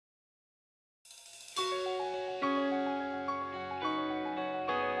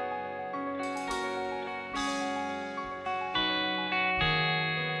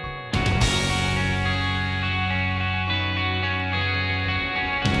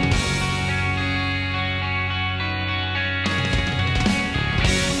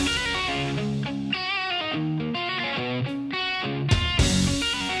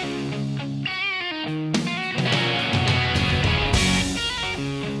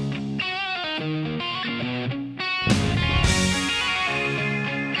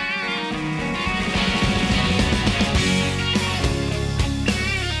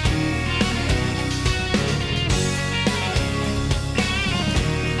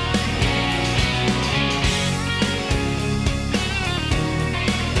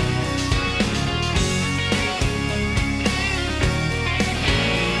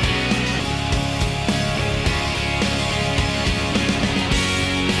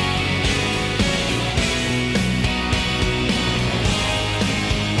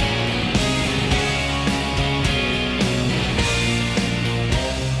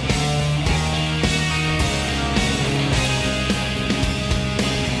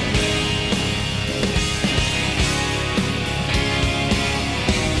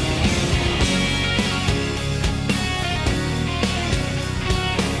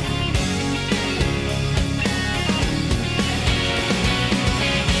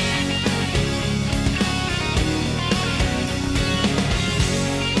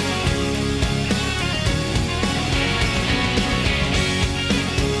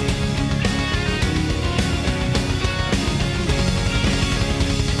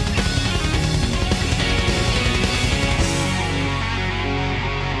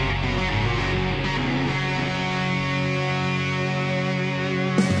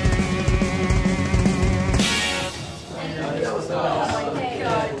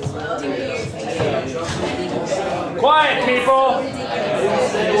Quiet, people!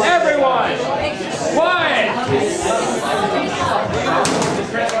 Everyone! Quiet!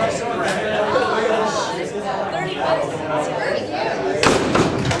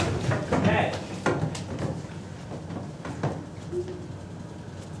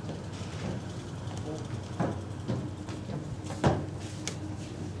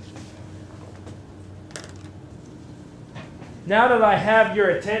 Now that I have your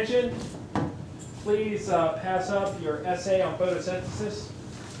attention, please pass up your essay on photosynthesis.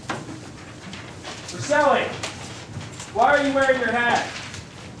 Marcelli, why are you wearing your hat?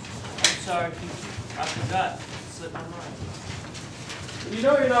 I'm sorry, I forgot. It slipped my mind. You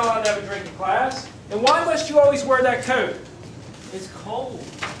know you're not allowed to have a drink in class. And why must you always wear that coat? It's cold.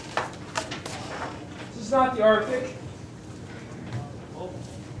 This is not the Arctic. Oh.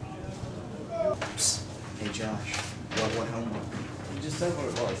 Psst. Hey Josh, what homework? You just said what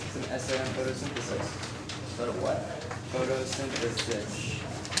it was. It's an essay on photosynthesis. Photo what? Photosynthesis.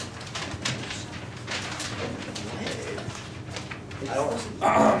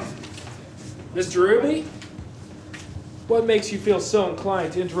 Mr. Ruby, what makes you feel so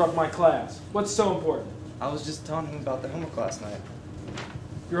inclined to interrupt my class? What's so important? I was just telling him about the homework last night.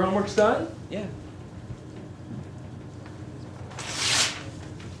 Your homework's done? Yeah.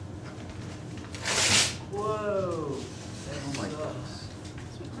 Whoa. Oh my God.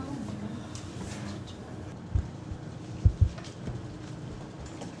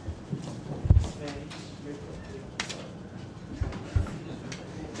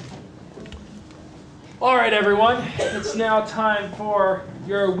 All right, everyone. It's now time for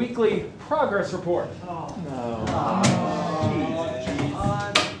your weekly progress report.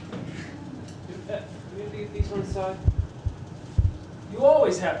 These ones aside. You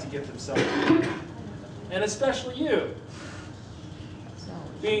always have to get them somewhere. And especially you,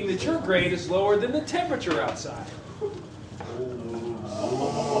 being that your grade is lower than the temperature outside.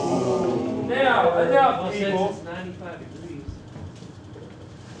 Now, enough, people. It's 95 degrees.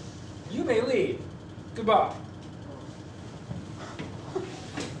 You may leave. Goodbye.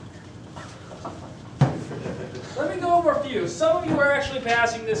 Let me go over a few. Some of you are actually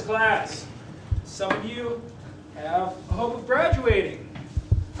passing this class. Some of you have a hope of graduating.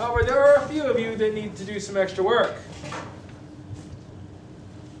 However, there are a few of you that need to do some extra work.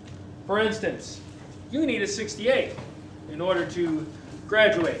 For instance, you need a 68 in order to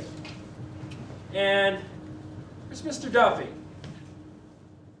graduate. And there's Mr. Duffy.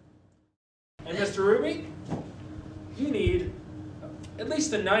 And Mr. Ruby, you need at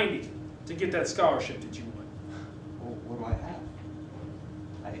least a 90 to get that scholarship that you want. Well, what do I have?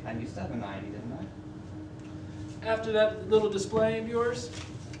 I used to have a 90, didn't I? After that little display of yours,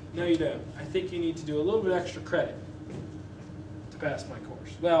 no you don't. I think you need to do a little bit extra credit to pass my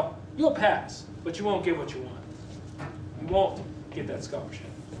course. Well, you'll pass, but you won't get what you want. You won't get that scholarship.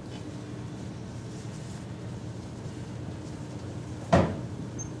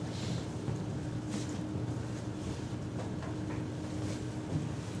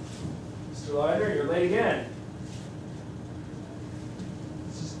 Mr. Leidner, you're late again.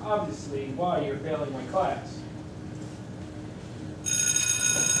 This is obviously why you're failing my class.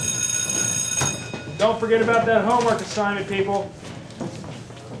 Don't forget about that homework assignment, people.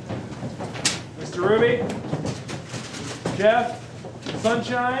 Mr. Ruby, Jeff,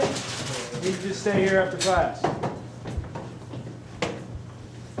 Sunshine, you need to just stay here after class.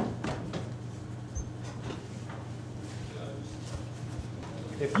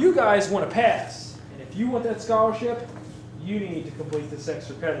 If you guys want to pass, and if you want that scholarship, you need to complete this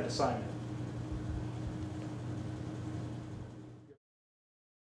extra credit assignment.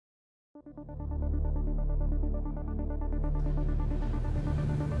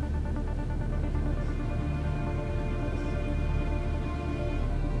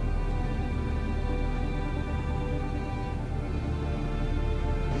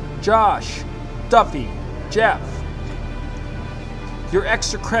 Josh, Duffy, Jeff. Your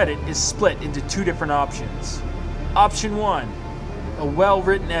extra credit is split into two different options. Option 1, a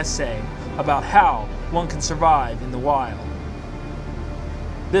well-written essay about how one can survive in the wild.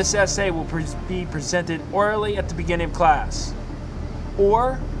 This essay will be presented orally at the beginning of class.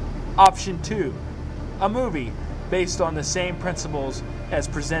 Or Option 2, a movie based on the same principles as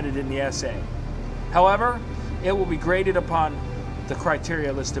presented in the essay. However, it will be graded upon the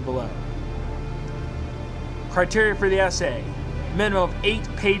criteria listed below. Criteria for the essay: minimum of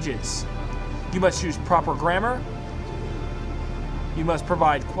 8 pages. You must use proper grammar. You must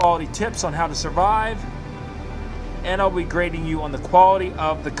provide quality tips on how to survive. And I'll be grading you on the quality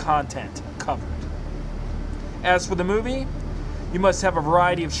of the content covered. As for the movie, you must have a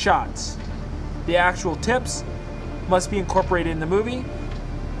variety of shots. The actual tips must be incorporated in the movie.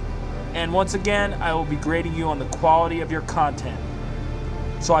 And once again, I will be grading you on the quality of your content.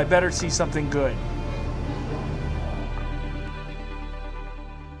 So I better see something good.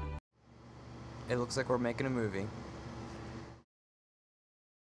 It looks like we're making a movie.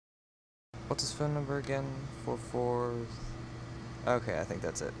 What's his phone number again? 44... Okay, I think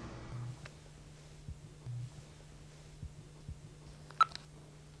that's it.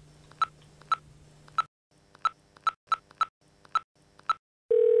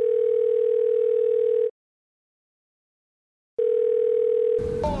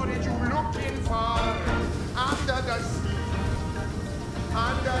 What are you looking for under the sea?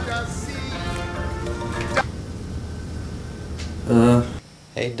 Under the sea.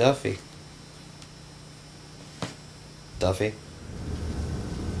 Hey, Duffy. Duffy?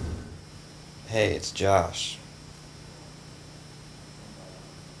 Hey, it's Josh.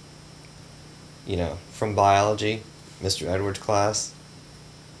 You know, from biology, Mr. Edwards' class.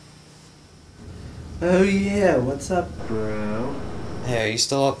 Oh yeah, what's up, bro? Hey, are you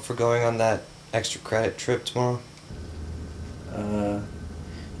still up for going on that extra credit trip tomorrow?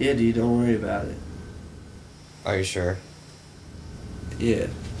 Yeah, dude, don't worry about it. Are you sure? Yeah.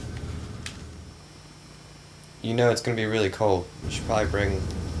 You know it's gonna be really cold. You should probably bring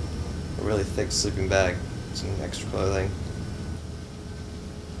a really thick sleeping bag, some extra clothing.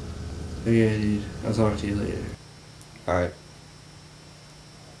 Okay, dude, I'll talk to you later. Alright.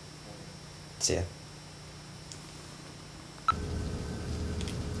 See ya.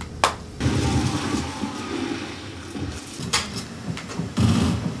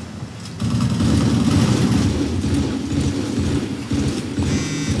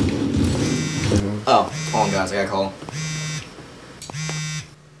 Oh, hold on guys, I got a call.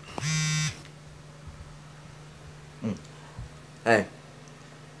 Hey.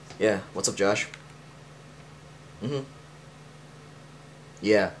 Yeah, what's up, Josh?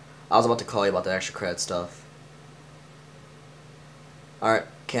 Yeah, I was about to call you about the extra credit stuff. Alright,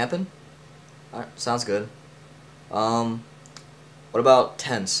 camping? Alright, sounds good. What about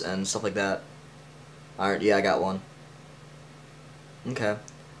tents and stuff like that? Alright, yeah, I got one. Okay.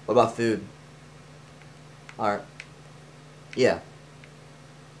 What about food? Alright. Yeah.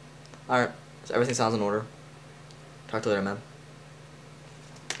 Alright, so everything sounds in order. Talk to you later, man.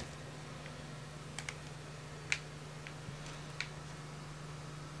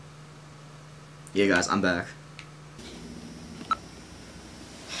 Yeah, guys, I'm back.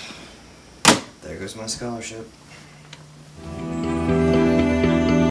 There goes my scholarship.